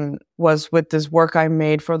question was with this work I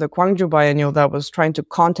made for the Gwangju Biennial that was trying to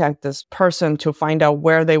contact this person to find out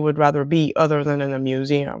where they would rather be other than in a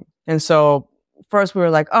museum. And so first we were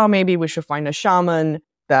like, oh, maybe we should find a shaman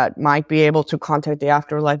that might be able to contact the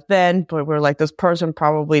afterlife then. But we're like, this person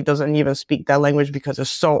probably doesn't even speak that language because it's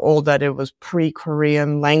so old that it was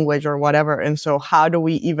pre-Korean language or whatever. And so how do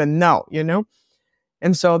we even know,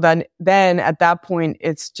 And so then at that point,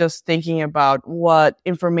 it's just thinking about what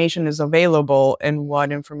information is available and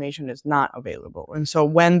what information is not available. And so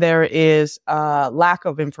when there is a lack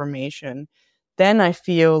of information, then I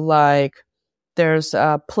feel like there's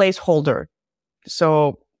a placeholder.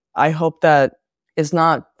 So I hope that is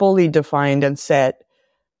not fully defined and set,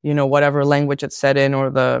 whatever language it's set in, or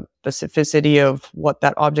the specificity of what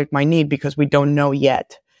that object might need, because we don't know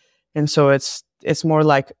yet. And so it's more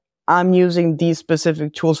like, I'm using these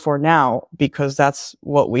specific tools for now because that's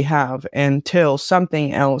what we have, until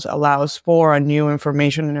something else allows for a new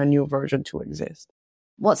information and a new version to exist.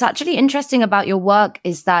 What's actually interesting about your work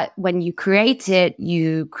is that when you create it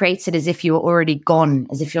as if you were already gone,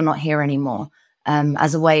 as if you're not here anymore.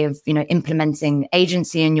 As a way of, implementing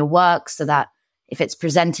agency in your work, so that if it's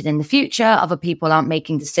presented in the future, other people aren't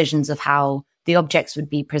making decisions of how the objects would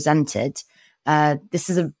be presented. This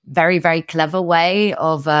is a very, very clever way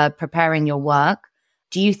of preparing your work.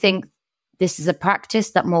 Do you think this is a practice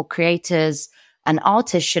that more creators and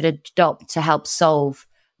artists should adopt to help solve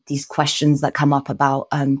these questions that come up about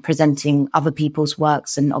presenting other people's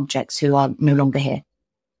works and objects who are no longer here?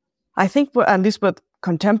 I think, at least with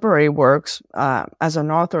contemporary works, as an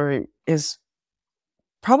author, is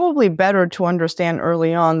probably better to understand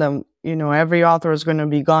early on that, every author is going to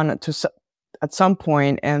be gone at some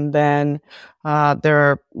point, and then there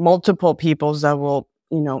are multiple peoples that will,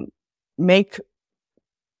 make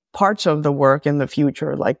parts of the work in the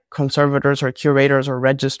future, like conservators or curators or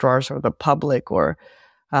registrars or the public, or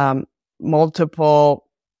multiple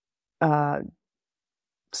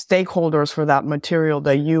stakeholders for that material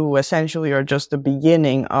that you essentially are just the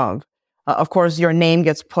beginning of. Of course, your name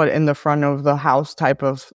gets put in the front of the house type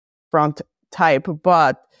of front type,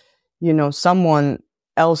 but, someone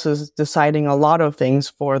else is deciding a lot of things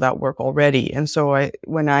for that work already. And so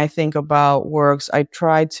when I think about works, I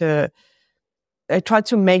try to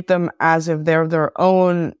make them as if they're their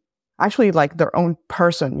own, actually like their own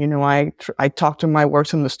person. I talk to my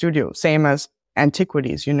works in the studio, same as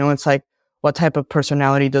antiquities. It's like, what type of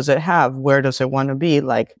personality does it have? Where does it want to be?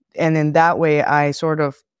 And in that way, I sort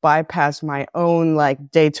of bypass my own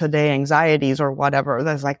day-to-day anxieties or whatever.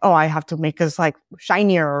 That's like, oh, I have to make this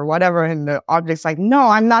shinier or whatever. And the object's like, no,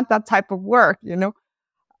 I'm not that type of work.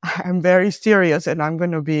 I'm very serious, and I'm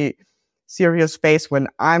going to be serious face when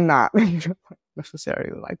I'm not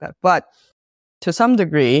necessarily like that. But to some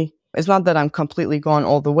degree, it's not that I'm completely gone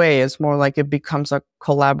all the way. It's more like it becomes a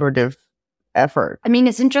collaborative effort. I mean,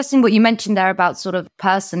 it's interesting what you mentioned there about sort of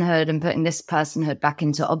personhood and putting this personhood back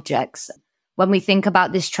into objects. When we think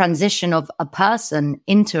about this transition of a person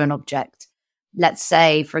into an object, let's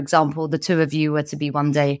say, for example, the two of you were to be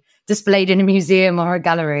one day displayed in a museum or a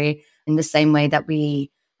gallery in the same way that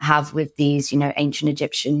we have with these, ancient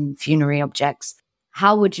Egyptian funerary objects,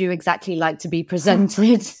 how would you exactly like to be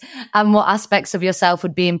presented? And what aspects of yourself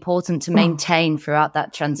would be important to maintain throughout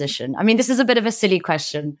that transition? I mean, this is a bit of a silly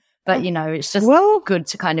question, but, it's just good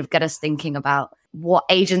to kind of get us thinking about what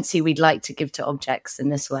agency we'd like to give to objects in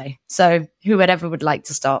this way. So whoever would like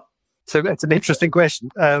to start. So that's an interesting question.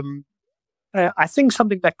 I think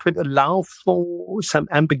something that could allow for some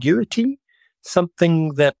ambiguity,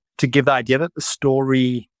 something that to give the idea that the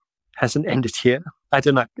story hasn't ended here. I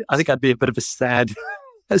don't know. I think I'd be a bit of a sad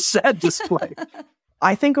display.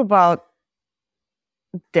 I think about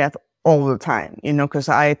death all the time, because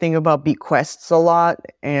I think about bequests a lot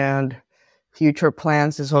and future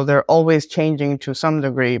plans. So they're always changing to some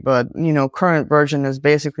degree, but, current version is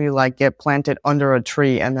basically like get planted under a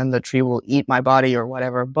tree and then the tree will eat my body or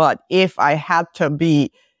whatever. But if I had to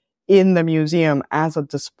be in the museum as a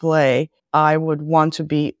display, I would want to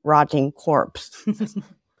be rotting corpse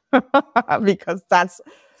because that's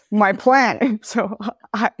my plan. So,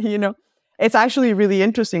 it's actually really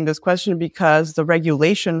interesting, this question, because the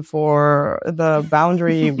regulation for the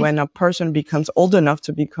boundary when a person becomes old enough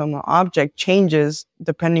to become an object changes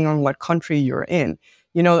depending on what country you're in.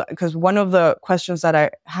 Because one of the questions that I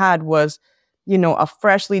had was, a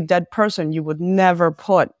freshly dead person you would never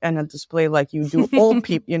put in a display like you do old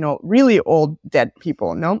people, really old dead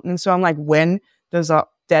people, no? And so I'm like, when does a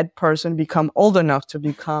dead person become old enough to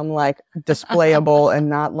become like displayable and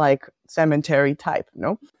not like cemetery type,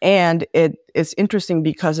 no? And it is interesting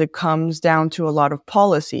because it comes down to a lot of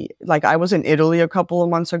policy. Like I was in Italy a couple of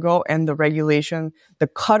months ago and the regulation, the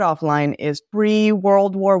cutoff line is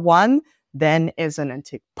pre-World War I, then is an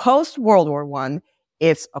antique. Post-World War I,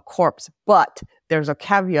 it's a corpse. But there's a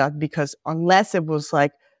caveat because unless it was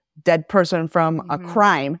like dead person from a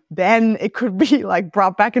crime, then it could be like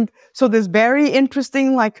brought back. And so there's very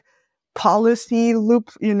interesting like policy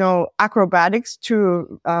loop, acrobatics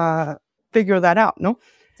to figure that out, no?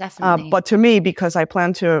 Definitely. But to me, because I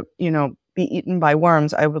plan to, be eaten by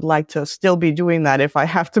worms, I would like to still be doing that if I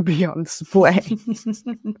have to be on display.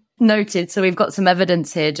 Noted. So we've got some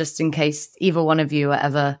evidence here just in case either one of you are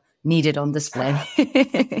ever needed on display.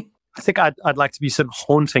 I think I'd like to be sort of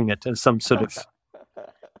haunting it as some sort of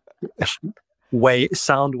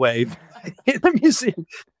sound wave in the museum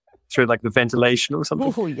through like the ventilation or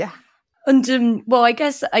something. Oh yeah. And I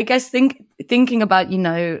guess thinking about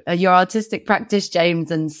your artistic practice,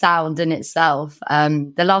 James, and sound in itself.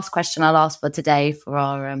 The last question I'll ask for today for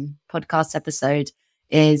our podcast episode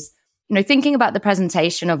is, thinking about the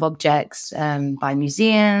presentation of objects by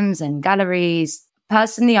museums and galleries.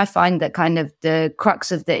 Personally, I find that kind of the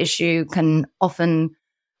crux of the issue can often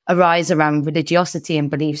arise around religiosity and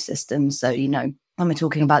belief systems. So, when we're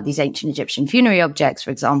talking about these ancient Egyptian funerary objects,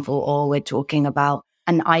 for example, or we're talking about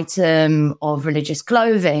an item of religious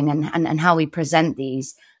clothing and how we present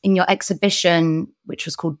these. In your exhibition, which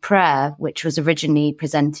was called Prayer, which was originally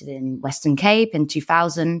presented in Western Cape in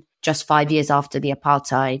 2000, just 5 years after the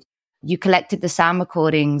apartheid, you collected the sound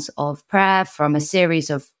recordings of prayer from a series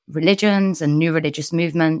of religions and new religious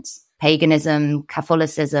movements, paganism,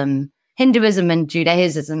 Catholicism, Hinduism and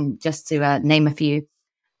Judaism, just to name a few.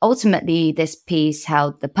 Ultimately, this piece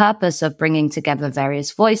held the purpose of bringing together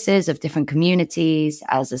various voices of different communities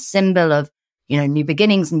as a symbol of, new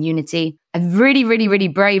beginnings and unity. A really, really, really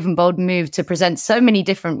brave and bold move to present so many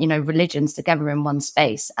different, religions together in one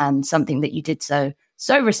space, and something that you did so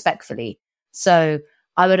respectfully. So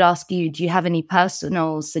I would ask you, do you have any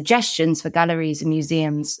personal suggestions for galleries and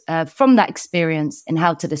museums from that experience in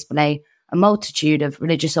how to display a multitude of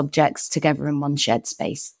religious objects together in one shared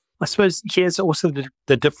space? I suppose here's also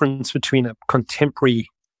the difference between a contemporary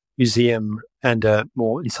museum and a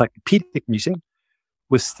more encyclopedic museum.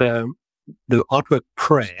 With the artwork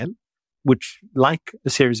Prayer, which, like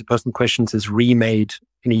a series of personal questions, is remade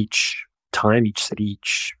in each time, each city,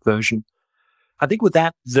 each version. I think with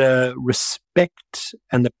that, the respect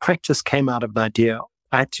and the practice came out of the idea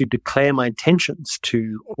I had to declare my intentions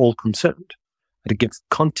to all concerned. To give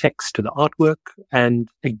context to the artwork. And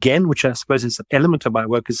again, which I suppose is an element of my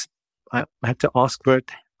work, is I had to ask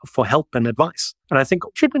for help and advice. And I think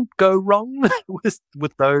shouldn't go wrong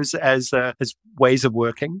with those as ways of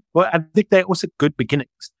working. Well, I think they're also good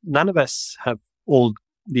beginnings. None of us have all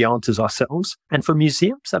the answers ourselves. And for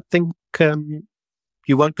museums, I think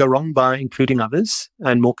you won't go wrong by including others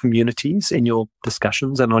and more communities in your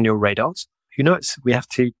discussions and on your radars. Who knows? We have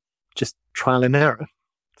to just trial and error,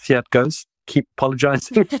 see how it goes. Keep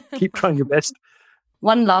apologizing, keep trying your best.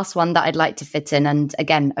 One last one that I'd like to fit in, and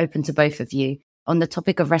again, open to both of you. On the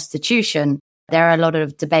topic of restitution, There are a lot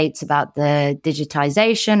of debates about the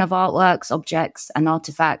digitization of artworks, objects, and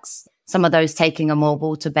artifacts. Some of those taking a more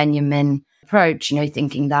Walter Benjamin approach,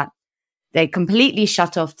 thinking that they completely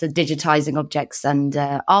shut off the digitizing objects and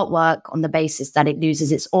artwork on the basis that it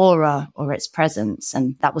loses its aura or its presence.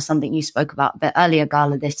 And that was something you spoke about a bit earlier,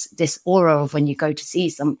 Gala, this aura of when you go to see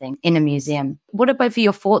something in a museum. What are both of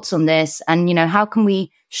your thoughts on this? And, how can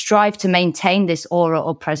we strive to maintain this aura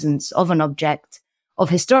or presence of an object of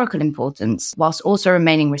historical importance, whilst also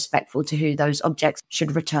remaining respectful to who those objects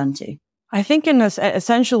should return to? I think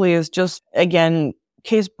essentially is just, again,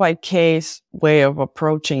 case by case way of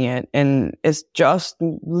approaching it. And it's just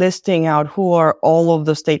listing out who are all of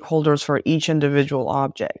the stakeholders for each individual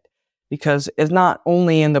object. Because it's not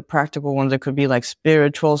only in the practical ones, it could be like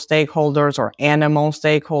spiritual stakeholders or animal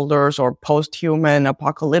stakeholders or post-human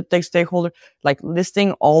apocalyptic stakeholders, like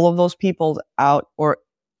listing all of those people out, or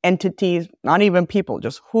entities, not even people,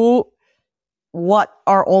 just what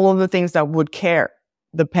are all of the things that would care,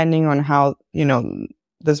 depending on how,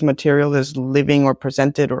 this material is living or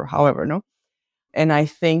presented or however, no? And I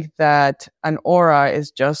think that an aura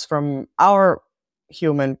is just from our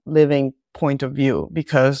human living point of view,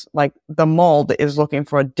 because like the mold is looking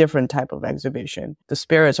for a different type of exhibition. The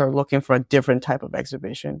spirits are looking for a different type of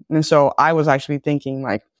exhibition. And so I was actually thinking,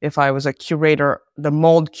 like, if I was a curator, the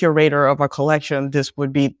mold curator of a collection, this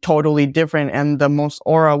would be totally different. And the most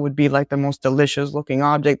aura would be like the most delicious looking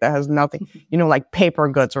object that has nothing, like paper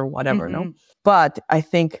goods or whatever, no? But I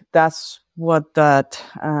think that's what that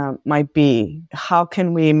might be. How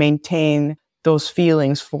can we maintain those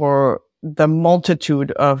feelings for the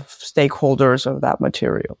multitude of stakeholders of that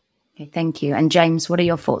material? Okay, thank you. And James, what are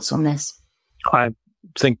your thoughts on this? I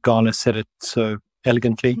think Gala said it so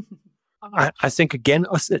elegantly. I think, again,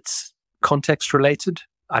 it's context related.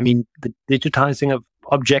 I mean, the digitizing of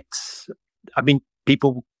objects,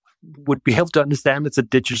 people would be able to understand it's a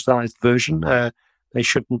digitized version. They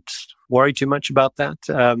shouldn't worry too much about that.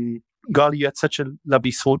 Gala, you had such a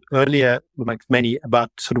lovely thought earlier, like many, about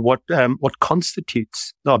sort of what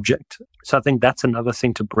constitutes the object. So I think that's another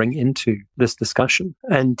thing to bring into this discussion.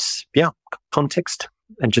 And context,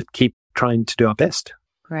 and just keep trying to do our best.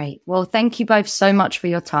 Great. Well, thank you both so much for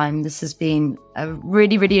your time. This has been a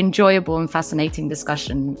really, really enjoyable and fascinating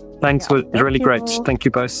discussion. Thanks. It was really great. Thank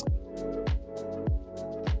you both.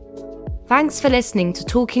 Thanks for listening to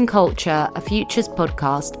Talking Culture, a Futures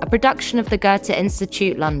podcast, a production of the Goethe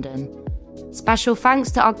Institute London. Special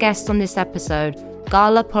thanks to our guests on this episode,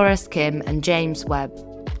 Gala Porras-Kim and James Webb.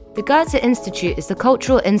 The Goethe Institute is the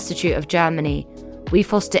Cultural Institute of Germany. We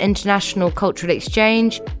foster international cultural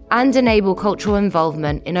exchange and enable cultural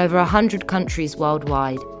involvement in over 100 countries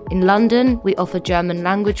worldwide. In London, we offer German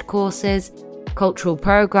language courses, cultural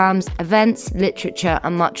programs, events, literature,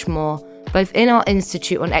 and much more, both in our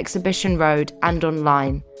institute on Exhibition Road and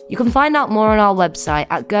online. You can find out more on our website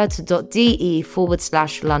at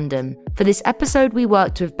goethe.de/London. For this episode, we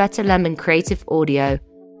worked with Better Lemon Creative Audio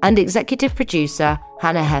and executive producer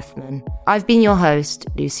Hannah Heffman. I've been your host,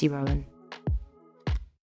 Lucy Rowan.